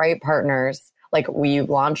picking the right partners. Like, we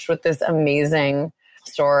launched with this amazing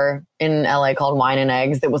store in LA called Wine and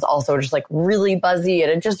Eggs that was also just like really buzzy. It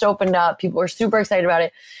had just opened up. People were super excited about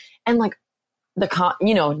it. And like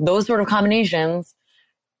those sort of combinations,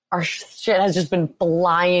 our shit has just been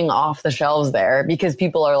flying off the shelves there, because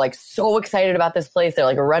people are like so excited about this place. They're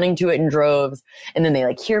like running to it in droves. And then they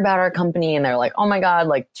like hear about our company and they're like, oh my God,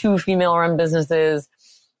 like 2 female-run businesses.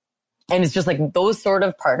 And it's just like those sort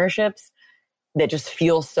of partnerships that just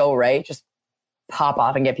feel so right, just pop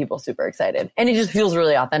off and get people super excited. And it just feels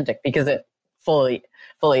really authentic, because it fully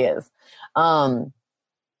is.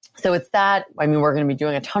 So it's that. I mean, we're going to be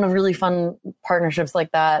doing a ton of really fun partnerships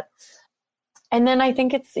like that. And then I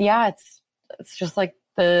think it's just like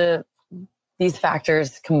these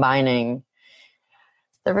factors combining.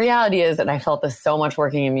 The reality is, and I felt this so much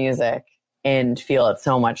working in music and feel it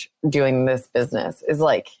so much doing this business, is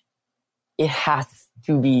like, it has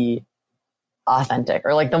to be authentic,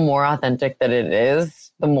 or like the more authentic that it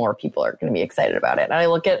is, the more people are going to be excited about it. And I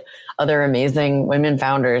look at other amazing women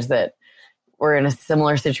founders that were in a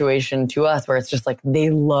similar situation to us, where it's just like,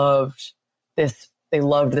 they loved this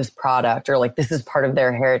product, or like, this is part of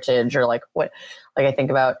their heritage, or like I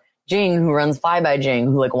think about Jing, who runs Fly by Jing,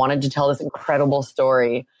 who like wanted to tell this incredible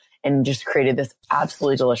story and just created this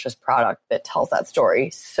absolutely delicious product that tells that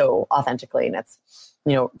story so authentically. And it's,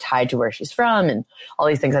 you know, tied to where she's from and all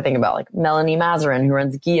these things. I think about like Melanie Mazarin, who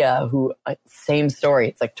runs Gia, who same story.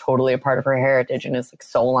 It's like totally a part of her heritage and is like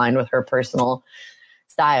so aligned with her personal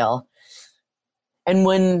style. And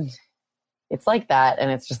when it's like that,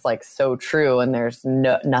 and it's just like so true, and there's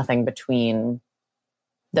nothing between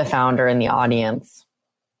the founder and the audience,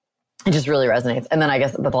 it just really resonates. And then I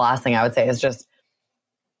guess the last thing I would say is just,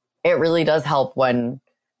 it really does help when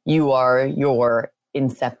you are your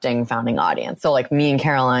incepting founding audience. So like me and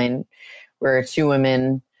Caroline, we're 2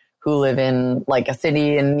 women who live in like a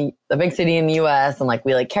big city in the US, and like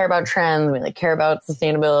we like care about trends, we like care about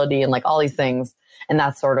sustainability and like all these things. And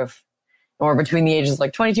that's sort of, we're between the ages of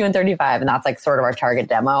like 22 and 35. And that's like sort of our target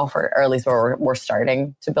demo or at least where we're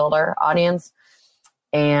starting to build our audience.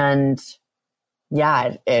 And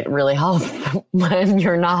yeah, it really helps when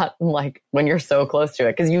you're not like, when you're so close to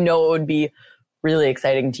it, because you know it would be really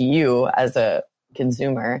exciting to you as a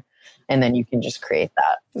consumer, and then you can just create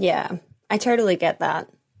that. Yeah, I totally get that.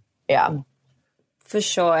 Yeah, for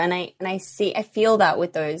sure. And I feel that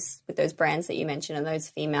with those brands that you mentioned and those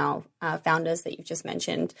female founders that you've just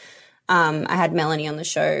mentioned. I had Melanie on the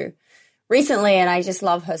show recently, and I just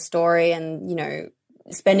love her story, and you know,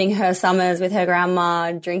 spending her summers with her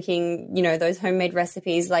grandma, drinking, you know, those homemade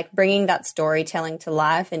recipes, like bringing that storytelling to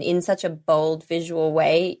life and in such a bold visual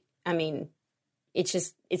way. I mean,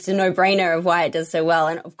 it's a no-brainer of why it does so well.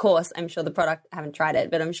 And of course, I'm sure the product, I haven't tried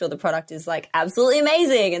it, but I'm sure the product is like absolutely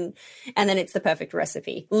amazing. And then it's the perfect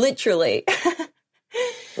recipe, literally.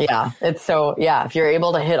 Yeah. It's so, yeah. If you're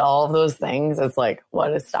able to hit all of those things, it's like,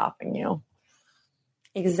 what is stopping you?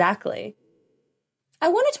 Exactly. I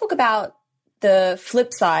want to talk about the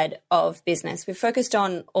flip side of business. We've focused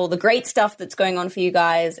on all the great stuff that's going on for you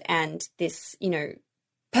guys and this, you know,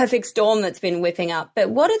 perfect storm that's been whipping up.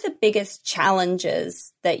 But what are the biggest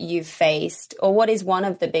challenges that you've faced, or what is one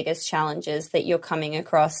of the biggest challenges that you're coming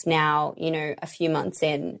across now, you know, a few months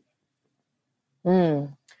in?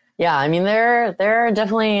 Yeah, I mean, there are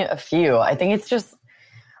definitely a few. I think it's just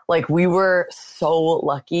like we were so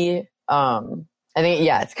lucky. I think,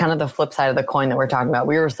 yeah, it's kind of the flip side of the coin that we're talking about.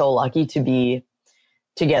 We were so lucky to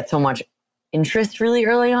get so much interest really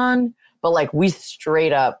early on, but like we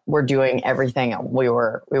straight up were doing everything. We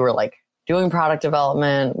were like doing product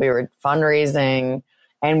development, we were fundraising,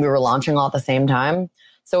 and we were launching all at the same time.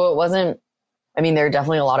 So it wasn't, I mean, there are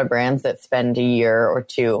definitely a lot of brands that spend a year or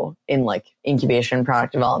two in like incubation,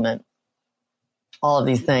 product development, all of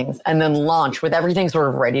these things, and then launch with everything sort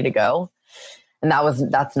of ready to go. And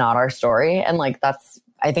that's not our story. And like,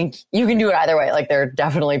 I think you can do it either way. Like there are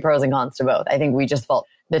definitely pros and cons to both. I think we just felt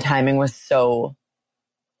the timing was so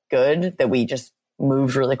good that we just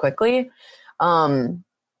moved really quickly. But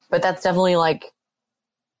that's definitely like,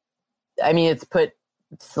 I mean, it's put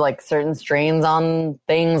like certain strains on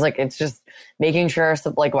things. Like it's just making sure,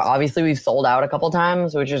 like, well, obviously we've sold out a couple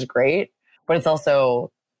times, which is great, but it's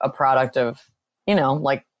also a product of, you know,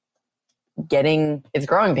 like, it's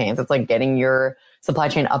growing pains. It's like getting your supply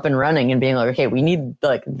chain up and running and being like, okay, we need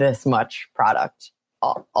like this much product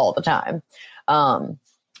all the time.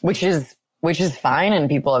 Which is fine. And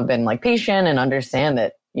people have been like patient and understand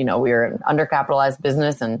that, you know, we're an undercapitalized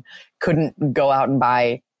business and couldn't go out and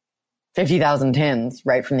buy 50,000 tins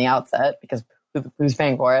right from the outset because who's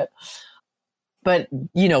paying for it? But,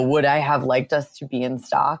 you know, would I have liked us to be in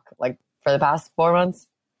stock like for the past 4 months?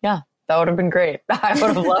 Yeah. That would have been great. I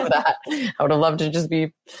would have loved that. I would have loved to just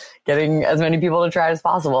be getting as many people to try it as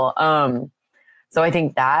possible. So I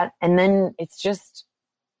think that, and then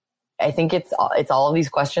I think it's all of these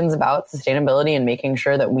questions about sustainability and making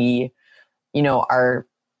sure that we, you know,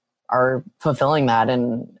 are fulfilling that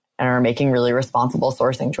and are making really responsible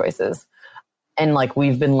sourcing choices. And like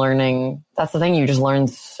we've been learning, that's the thing, you just learn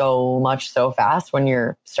so much so fast when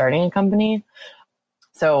you're starting a company.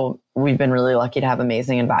 So we've been really lucky to have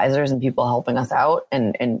amazing advisors and people helping us out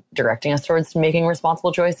and directing us towards making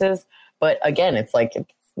responsible choices. But again, it's like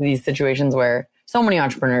these situations where so many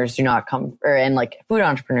entrepreneurs do not come, and like food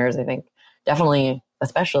entrepreneurs, I think definitely,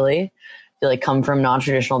 especially, feel like come from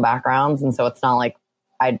non-traditional backgrounds. And so it's not like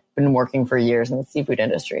I'd been working for years in the seafood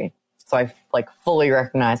industry. So I like fully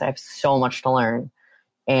recognize I have so much to learn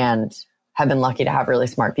and have been lucky to have really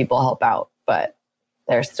smart people help out. But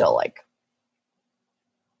there's still like,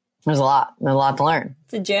 there's a lot to learn.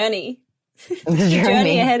 It's a journey. It's a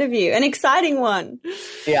journey ahead of you. An exciting one.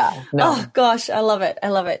 Yeah. No. Oh gosh, I love it. I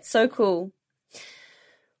love it. So cool.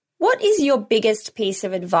 What is your biggest piece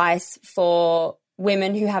of advice for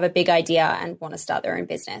women who have a big idea and want to start their own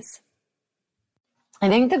business? I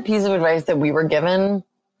think the piece of advice that we were given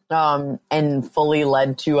and fully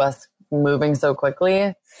led to us moving so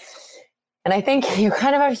quickly, and I think you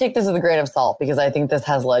kind of have to take this with a grain of salt because I think this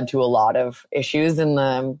has led to a lot of issues in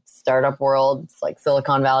the startup world, it's like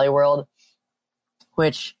Silicon Valley world,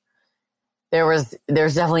 which there's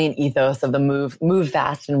definitely an ethos of the move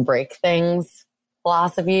fast and break things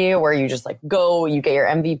philosophy where you just like go, you get your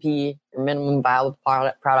MVP, your minimum viable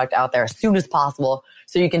product out there as soon as possible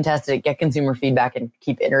so you can test it, get consumer feedback and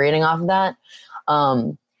keep iterating off of that.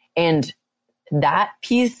 And that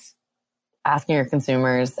piece, asking your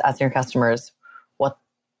consumers, asking your customers what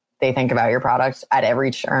they think about your product at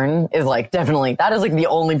every turn is like definitely, that is like the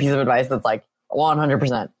only piece of advice that's like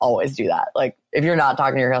 100% always do that. Like if you're not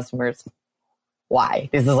talking to your customers, why?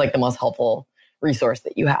 This is like the most helpful resource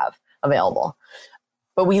that you have available.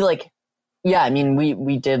 But we like, yeah, I mean, we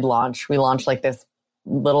launched like this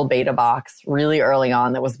little beta box really early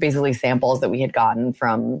on that was basically samples that we had gotten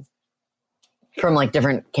from like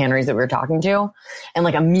different canneries that we were talking to, and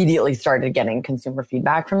like immediately started getting consumer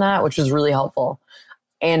feedback from that, which was really helpful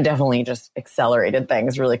and definitely just accelerated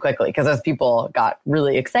things really quickly. Because as people got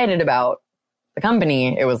really excited about the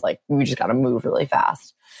company, it was like, we just got to move really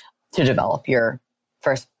fast to develop your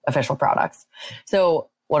first official products. So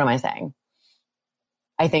what am I saying?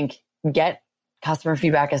 I think get customer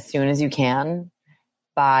feedback as soon as you can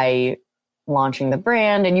by launching the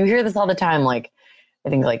brand. And you hear this all the time. Like, I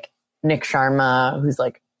think like Nick Sharma, who's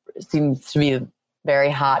like, seems to be a very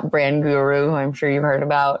hot brand guru, who I'm sure you've heard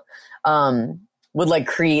about, would like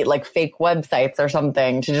create like fake websites or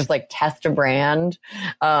something to just like test a brand,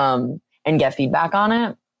 and get feedback on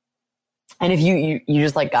it. And if you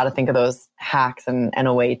just like got to think of those hacks and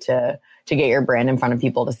a way to get your brand in front of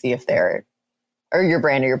people to see if they're, or your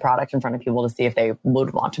brand or your product in front of people to see if they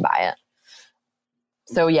would want to buy it.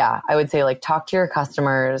 So yeah, I would say like talk to your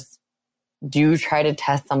customers. Do try to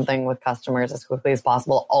test something with customers as quickly as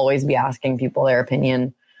possible. Always be asking people their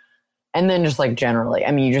opinion. And then just like generally,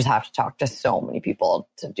 I mean, you just have to talk to so many people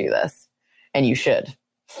to do this. And you should,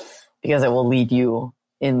 because it will lead you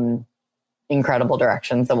in incredible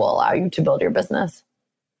directions that will allow you to build your business.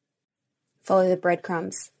 Follow the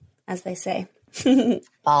breadcrumbs, as they say.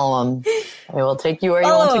 Follow them. They will take you where you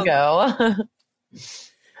want to go.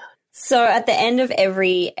 So at the end of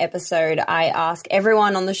every episode, I ask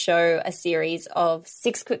everyone on the show a series of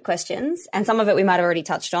 6 quick questions. And some of it we might have already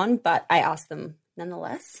touched on, but I ask them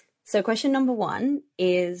nonetheless. So question number 1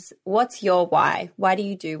 is, what's your why? Why do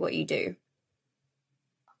you do what you do?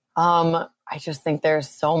 I just think there's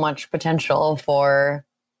so much potential for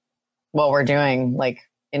what we're doing, like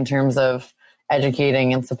in terms of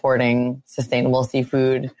educating and supporting sustainable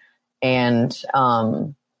seafood. And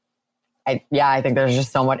I think there's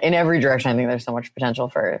just so much in every direction. I think there's so much potential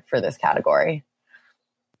for this category.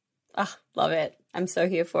 Oh, love it. I'm so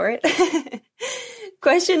here for it.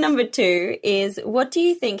 Question number 2 is, what do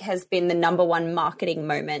you think has been the number 1 marketing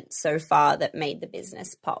moment so far that made the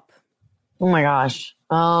business pop? Oh my gosh.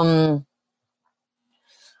 I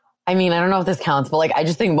mean, I don't know if this counts, but like, I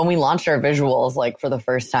just think when we launched our visuals, like for the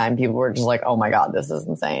first time, people were just like, oh my God, this is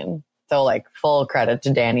insane. So like full credit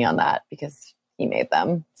to Danny on that because he made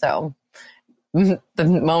them. So the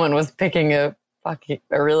moment was picking a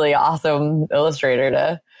really awesome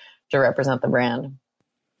illustrator to represent the brand.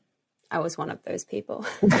 I was one of those people,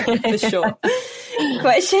 for sure.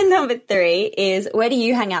 Question number 3 is, where do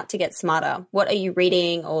you hang out to get smarter? What are you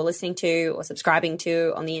reading or listening to or subscribing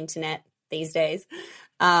to on the internet these days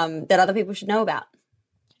that other people should know about?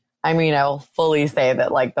 I mean, I will fully say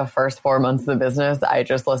that like the first 4 months of the business, I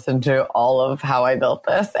just listened to all of how I built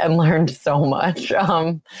this and learned so much.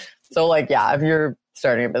 So like, yeah, if you're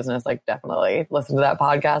starting a business, like definitely listen to that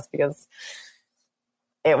podcast because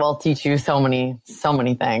it will teach you so many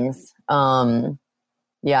things.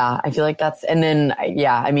 Yeah, I feel like that's, and then,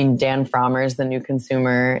 yeah, I mean, Dan Frommer's The New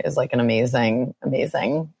Consumer is like an amazing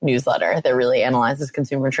newsletter that really analyzes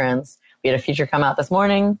consumer trends. We had a feature come out this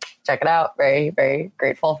morning. Check it out. Very, very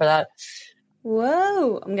grateful for that.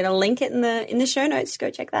 Whoa. I'm going to link it in the show notes.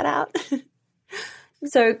 Go check that out.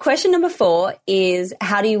 So question number 4 is,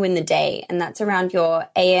 how do you win the day? And that's around your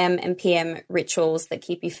AM and PM rituals that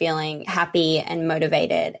keep you feeling happy and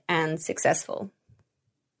motivated and successful.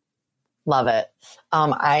 Love it.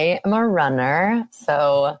 I am a runner.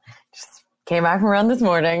 So just came back from a run this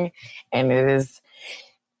morning and it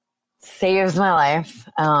saves my life.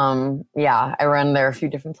 Yeah, I run. There are a few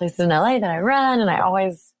different places in LA that I run,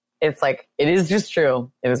 and it's like, it is just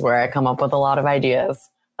true. It is where I come up with a lot of ideas.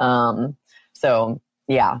 So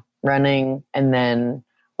yeah, running. And then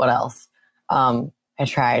what else? I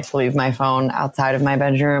try to leave my phone outside of my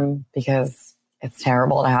bedroom because it's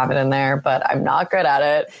terrible to have it in there, but I'm not good at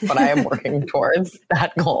it, but I am working towards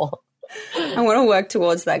that goal. I want to work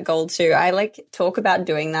towards that goal too. I like talk about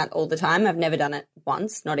doing that all the time. I've never done it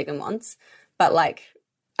once, not even once, but like,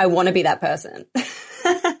 I want to be that person.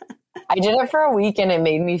 I did it for a week and it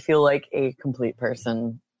made me feel like a complete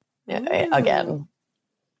person again.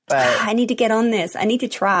 But I need to get on this. I need to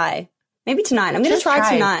try. Maybe tonight. I'm going to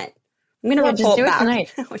try tonight. I'm going to report back.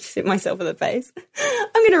 Tonight. I'll just hit myself in the face.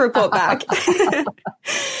 I'm going to report back.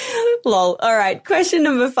 Lol. All right. Question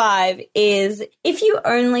number 5 is, if you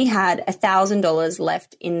only had $1,000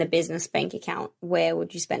 left in the business bank account, where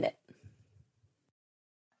would you spend it?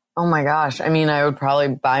 Oh my gosh. I mean, I would probably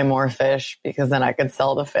buy more fish because then I could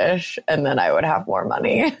sell the fish and then I would have more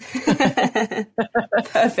money.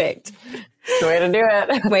 Perfect. The way to do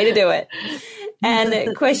it. Way to do it.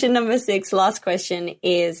 And question number 6, last question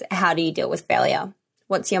is, how do you deal with failure?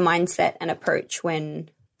 What's your mindset and approach when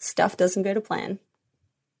stuff doesn't go to plan?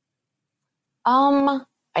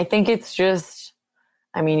 I think it's just,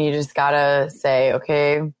 you just gotta say,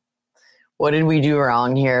 okay, what did we do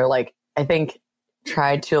wrong here? Like, I think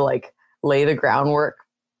try to like lay the groundwork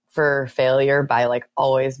for failure by like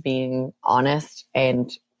always being honest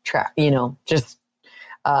and just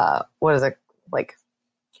what is it, like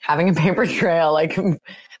having a paper trail. Like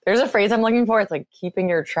there's a phrase I'm looking for. It's like keeping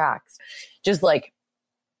your tracks. Just like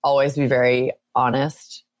always be very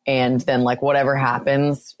honest. And then like whatever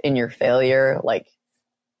happens in your failure, like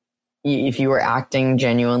if you were acting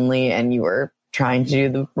genuinely and you were trying to do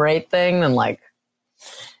the right thing, then like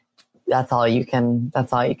that's all you can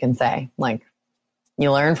say. Like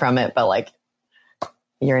you learn from it, but like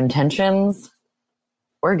your intentions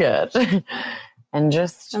were good. And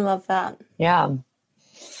just, I love that. Yeah.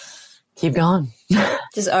 Keep going.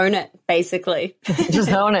 Just own it, basically. Just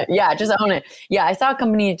own it. Yeah, just own it. Yeah, I saw a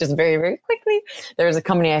company just very, very quickly. There was a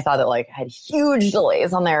company I saw that like had huge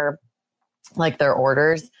delays on their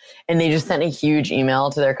orders. And they just sent a huge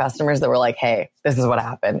email to their customers that were like, hey, this is what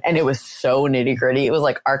happened. And it was so nitty gritty. It was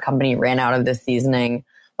like, our company ran out of this seasoning,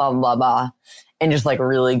 blah, blah, blah, blah. And just like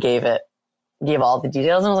really gave all the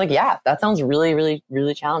details. And I was like, yeah, that sounds really, really,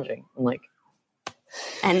 really challenging. I'm like,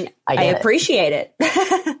 and I appreciate it.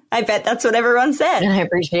 I bet that's what everyone said. And I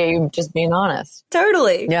appreciate you just being honest.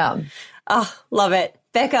 Totally. Yeah. Oh, love it.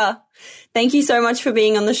 Becca, thank you so much for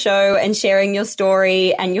being on the show and sharing your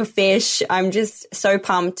story and your fish. I'm just so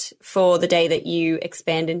pumped for the day that you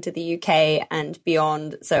expand into the UK and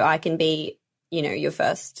beyond so I can be, your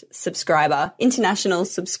first subscriber, international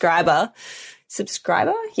subscriber.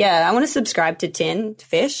 Subscriber? Yeah, I want to subscribe to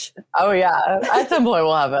Fish. Oh, yeah. At some point,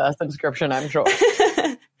 we'll have a subscription, I'm sure.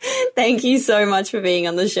 Thank you so much for being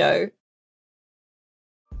on the show.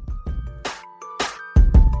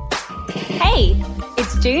 Hey,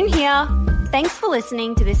 it's June here. Thanks for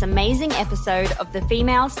listening to this amazing episode of the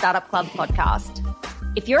Female Startup Club podcast.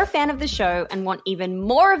 If you're a fan of the show and want even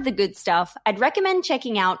more of the good stuff, I'd recommend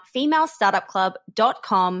checking out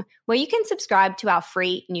femalestartupclub.com, where you can subscribe to our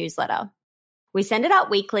free newsletter. We send it out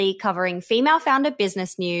weekly, covering female founder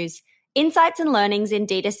business news, insights and learnings in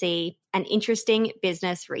D2C, and interesting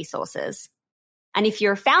business resources. And if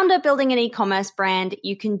you're a founder building an e-commerce brand,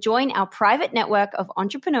 you can join our private network of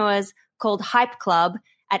entrepreneurs called Hype Club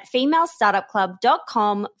at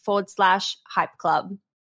femalestartupclub.com/Hype Club.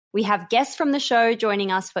 We have guests from the show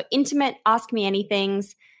joining us for intimate Ask Me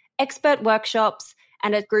Anythings, expert workshops,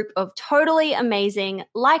 and a group of totally amazing,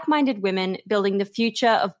 like-minded women building the future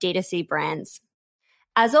of D2C brands.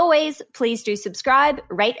 As always, please do subscribe,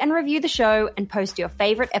 rate and review the show, and post your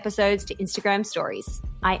favorite episodes to Instagram stories.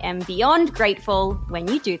 I am beyond grateful when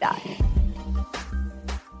you do that.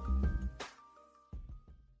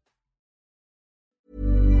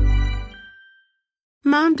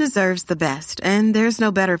 Mom deserves the best, and there's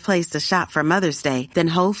no better place to shop for Mother's Day than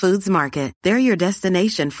Whole Foods Market. They're your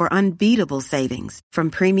destination for unbeatable savings, from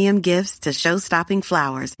premium gifts to show-stopping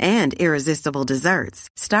flowers and irresistible desserts.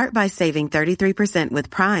 Start by saving 33% with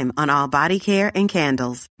Prime on all body care and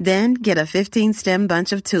candles. Then get a 15-stem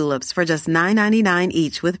bunch of tulips for just $9.99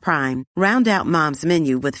 each with Prime. Round out Mom's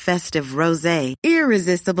menu with festive rosé,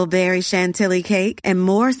 irresistible berry chantilly cake, and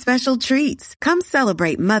more special treats. Come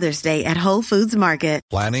celebrate Mother's Day at Whole Foods Market.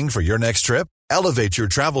 Planning for your next trip? Elevate your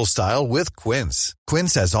travel style with Quince.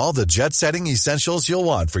 Quince has all the jet-setting essentials you'll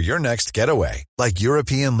want for your next getaway, like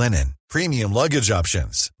European linen, premium luggage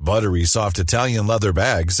options, buttery soft Italian leather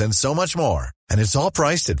bags, and so much more. And it's all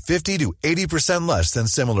priced at 50 to 80% less than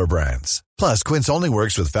similar brands. Plus, Quince only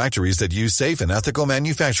works with factories that use safe and ethical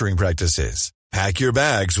manufacturing practices. Pack your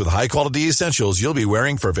bags with high-quality essentials you'll be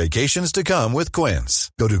wearing for vacations to come with Quince.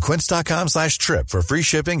 Go to quince.com/trip for free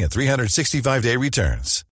shipping and 365-day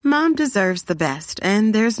returns. Mom deserves the best,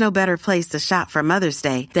 and there's no better place to shop for Mother's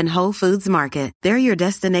Day than Whole Foods Market. They're your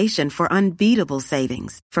destination for unbeatable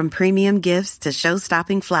savings, from premium gifts to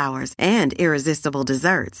show-stopping flowers and irresistible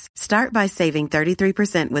desserts. Start by saving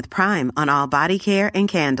 33% with Prime on all body care and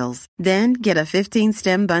candles. Then get a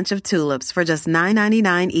 15-stem bunch of tulips for just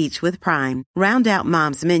 $9.99 each with Prime. Round out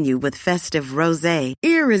Mom's menu with festive rosé,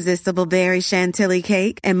 irresistible berry chantilly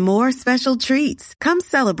cake, and more special treats. Come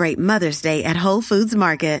celebrate Mother's Day at Whole Foods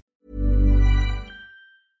Market.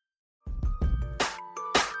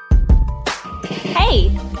 Hey,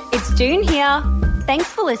 it's June here. Thanks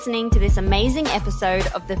for listening to this amazing episode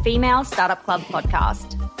of the Female Startup Club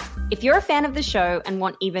podcast. If you're a fan of the show and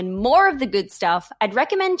want even more of the good stuff, I'd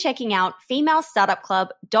recommend checking out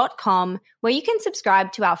femalestartupclub.com, where you can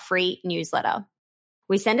subscribe to our free newsletter.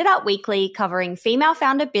 We send it out weekly, covering female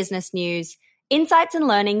founder business news, insights and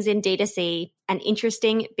learnings in D2C, and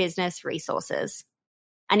interesting business resources.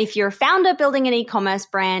 And if you're a founder building an e-commerce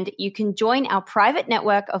brand, you can join our private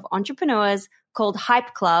network of entrepreneurs called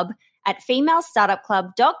Hype Club at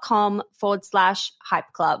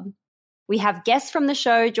femalestartupclub.com/Hype Club. We have guests from the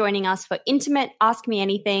show joining us for intimate Ask Me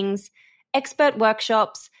Anythings, expert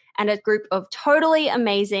workshops, and a group of totally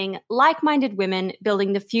amazing, like-minded women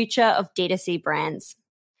building the future of D2C brands.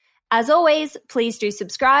 As always, please do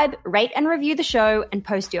subscribe, rate and review the show, and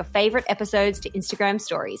post your favorite episodes to Instagram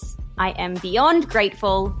stories. I am beyond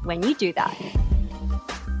grateful when you do that.